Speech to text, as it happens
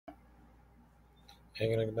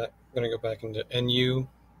Okay, gonna go back into NU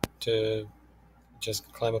to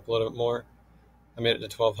just climb up a little bit more. I made it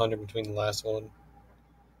to 1200 between the last one,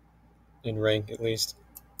 in rank at least.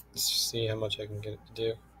 Let's see how much I can get it to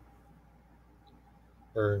do,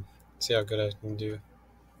 or see how good I can do.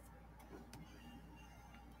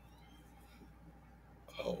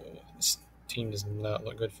 Oh, this team does not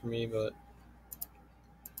look good for me, but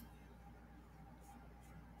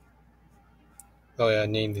oh yeah, I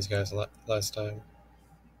named these guys last time.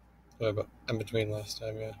 Oh, but I'm between last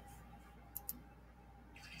time, yeah.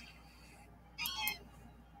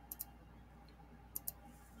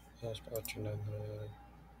 I should probably turn on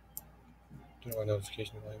the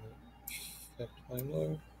notification volume. Effect volume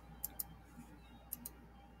low.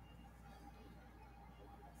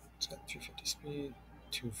 It's got 350 speed,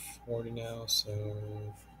 240 now, so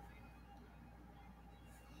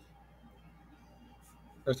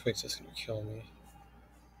Earthquake's just gonna kill me.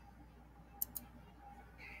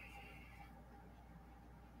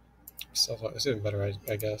 It's even better,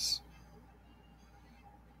 I guess.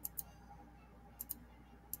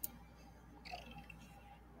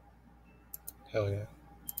 Hell yeah.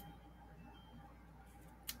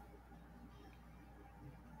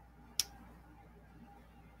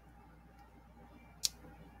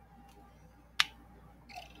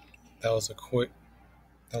 That was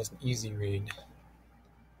an easy read.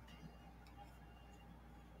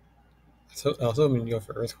 I was hoping to go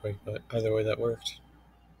for Earthquake, but either way that worked.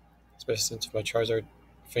 Especially since if my Charizard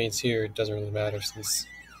faints here, it doesn't really matter since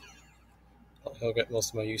he'll get most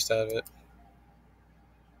of my use out of it.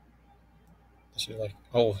 I should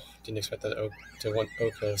didn't expect that to want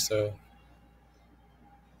Oko, so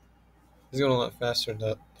he's going a lot faster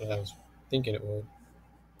than I was thinking it would.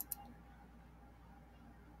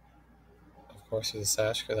 Of course, he's a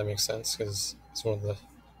Sash, because that makes sense, because it's one of the...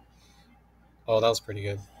 Oh, that was pretty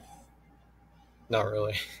good. Not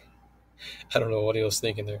really. I don't know what he was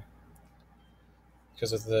thinking there.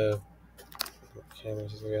 Because with the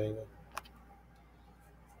cameras is getting...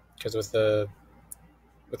 Because with the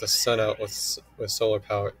sun out with solar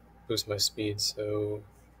power, it boosts my speed, so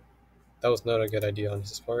that was not a good idea on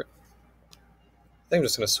his part. I think I'm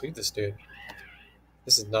just gonna sweep this dude.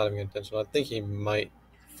 This is not even intentional. I think he might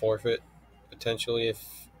forfeit potentially if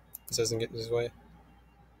this doesn't get in his way.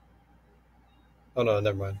 Oh no,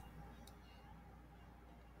 never mind.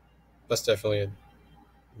 That's definitely a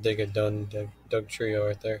Doug trio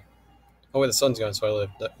right there. Oh wait, the sun's gone, so I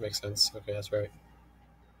live. That makes sense. Okay, that's right.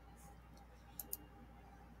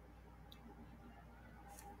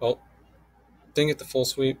 Well, didn't get the full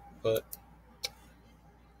sweep, but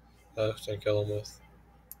I kill him with.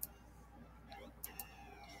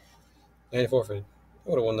 And he forfeited. I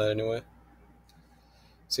would have won that anyway.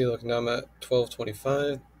 See, look, now I'm at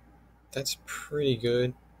 1225. That's pretty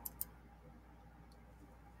good.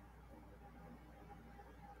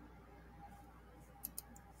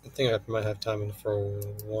 I think I might have time for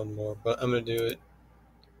one more, but I'm gonna do it.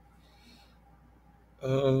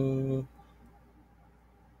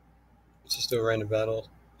 Let's just do a random battle.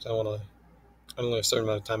 I only have a certain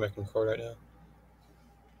amount of time I can record right now.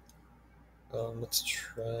 Let's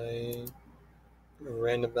try a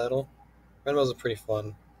random battle. Random battles are pretty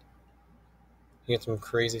fun. You get some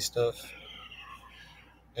crazy stuff,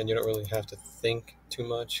 and you don't really have to think too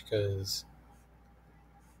much because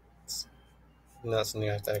it's not something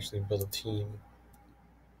I have to actually build a team.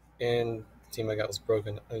 And the team I got was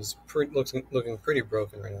broken. It's looking pretty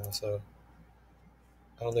broken right now, so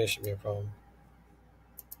I don't think it should be a problem.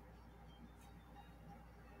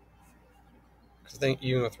 Because I think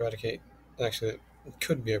even with Eradicate, actually, it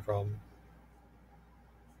could be a problem.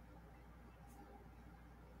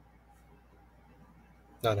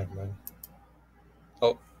 No, never mind.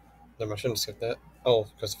 Oh, never mind. I shouldn't skip that. Oh,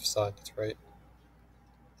 because of Facade, that's right.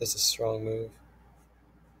 This is a strong move.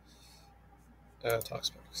 Talk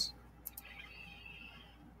specs.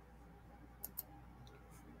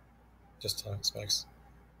 Just talk specs.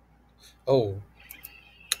 Oh,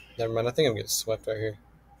 never mind. I think I'm getting swept right here.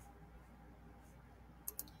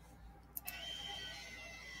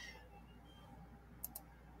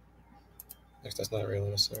 Next, that's not really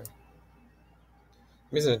necessary.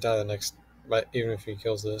 He's gonna die the next, even if he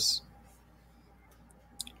kills this.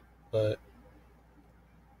 But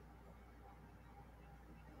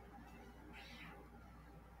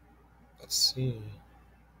let's see.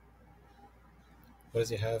 What does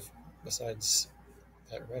he have besides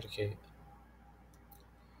that Eradicate?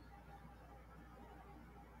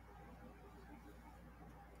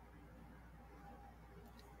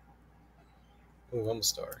 Ooh, almost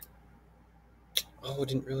star. Oh, I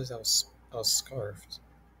didn't realize I was scarfed.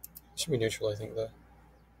 It should be neutral, I think, though.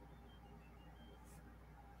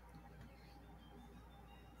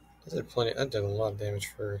 I did a lot of damage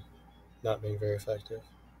for not being very effective.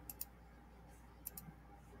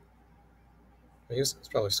 He's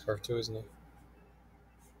probably Scarf too, isn't he?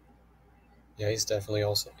 Yeah, he's definitely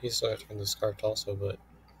also. He's starting the Scarf also, but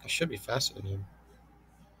I should be faster than him.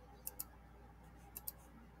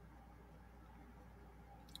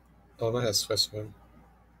 Oh, I might have Swift Swim.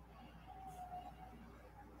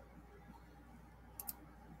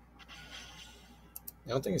 I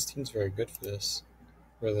don't think his team's very good for this.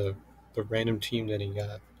 Or the random team that he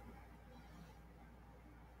got.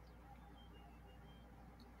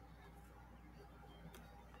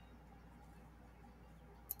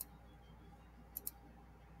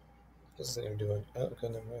 This isn't even doing. Oh, okay,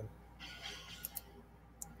 never mind.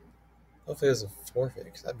 Hopefully there's a forfeit,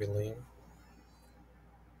 because that'd be lame.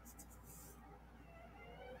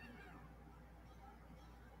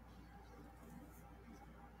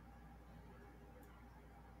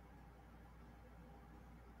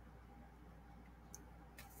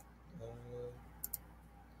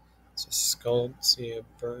 So Skull, see a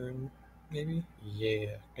burn, maybe?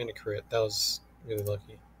 Yeah, and a crit. That was really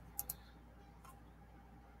lucky.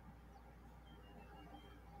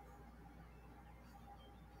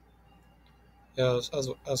 Yeah,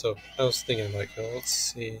 I was thinking like, let's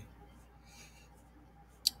see.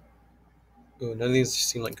 Ooh, none of these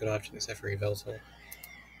seem like good options except for Eveltal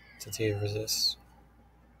to Tia resist.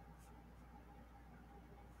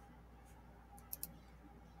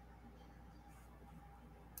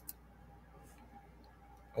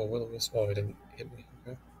 Oh, Will of Wisp. Oh, it didn't hit me.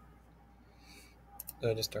 Okay.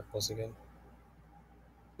 Just Dark Pulse again.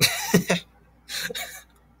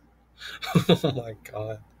 Oh my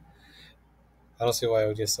god. I don't see why I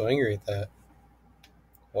would get so angry at that.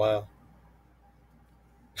 Wow.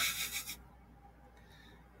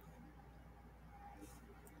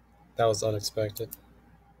 That was unexpected.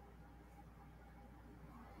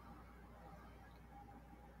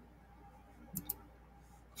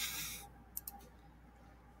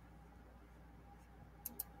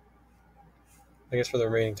 I guess for the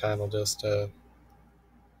remaining time, I'll just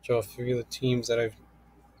show a few of the teams that I've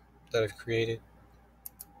created.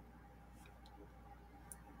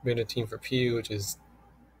 Made a team for Pew, which is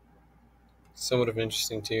somewhat of an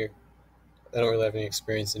interesting tier. I don't really have any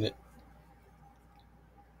experience in it.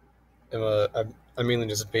 I'm mainly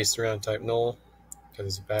just based around type null because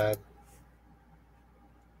it's bad.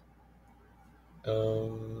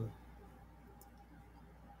 And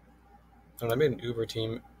I made an Uber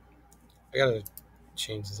team. I gotta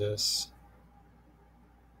change this.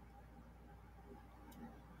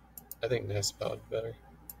 I think Nest about better.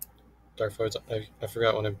 Dark Void's, I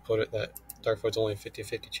forgot when I put it that Dark Void's only a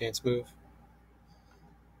 50-50 chance move.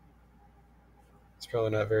 It's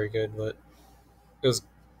probably not very good, but it's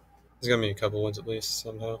got me a couple wins at least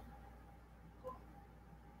somehow.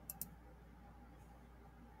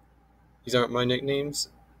 These aren't my nicknames.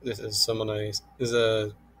 This is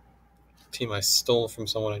a team I stole from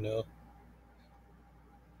someone I know.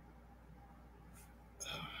 I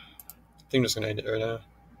think I'm just gonna end it right now.